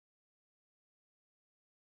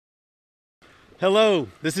Hello,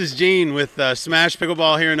 this is Gene with Smash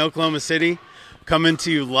Pickleball here in Oklahoma City, coming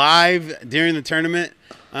to you live during the tournament.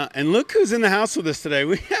 And look who's in the house with us today.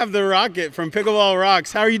 We have the Rocket from Pickleball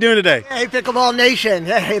Rocks. How are you doing today? Hey, Pickleball Nation.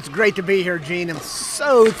 Hey, it's great to be here, Gene. I'm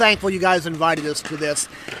so thankful you guys invited us to this.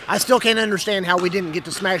 I still can't understand how we didn't get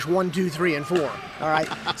to Smash 1, 2, 3, and 4. All right,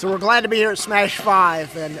 so we're glad to be here at Smash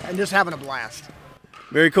 5 and just having a blast.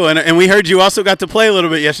 Very cool. And we heard you also got to play a little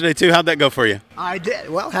bit yesterday, too. How'd that go for you? I did.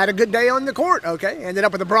 Well, had a good day on the court, okay. Ended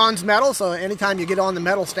up with a bronze medal, so anytime you get on the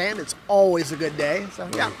medal stand, it's always a good day. So,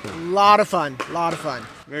 yeah, a lot of fun,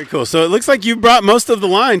 Very cool. So it looks like you brought most of the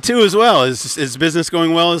line, too, as well. Is business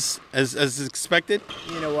going well as expected?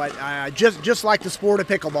 You know what, just like the sport of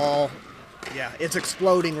pickleball, yeah, it's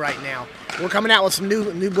exploding right now. We're coming out with some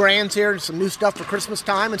new brands here, some new stuff for Christmas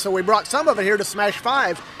time, and so we brought some of it here to Smash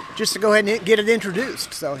 5 just to go ahead and get it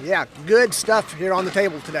introduced. So yeah, good stuff here on the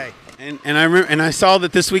table today. And I remember, and I saw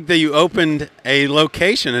that this week that you opened a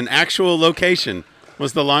location, an actual location.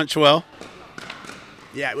 Was the launch well?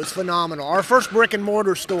 Yeah, it was phenomenal. Our first brick and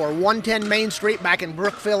mortar store, 110 Main Street back in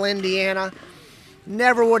Brookville, Indiana.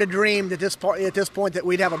 Never would have dreamed at this point that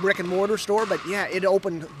we'd have a brick and mortar store, but yeah, it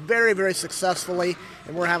opened very, very successfully,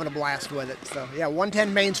 and we're having a blast with it. So yeah,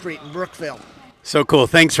 110 Main Street in Brookville. So cool.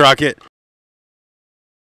 Thanks, Rocket.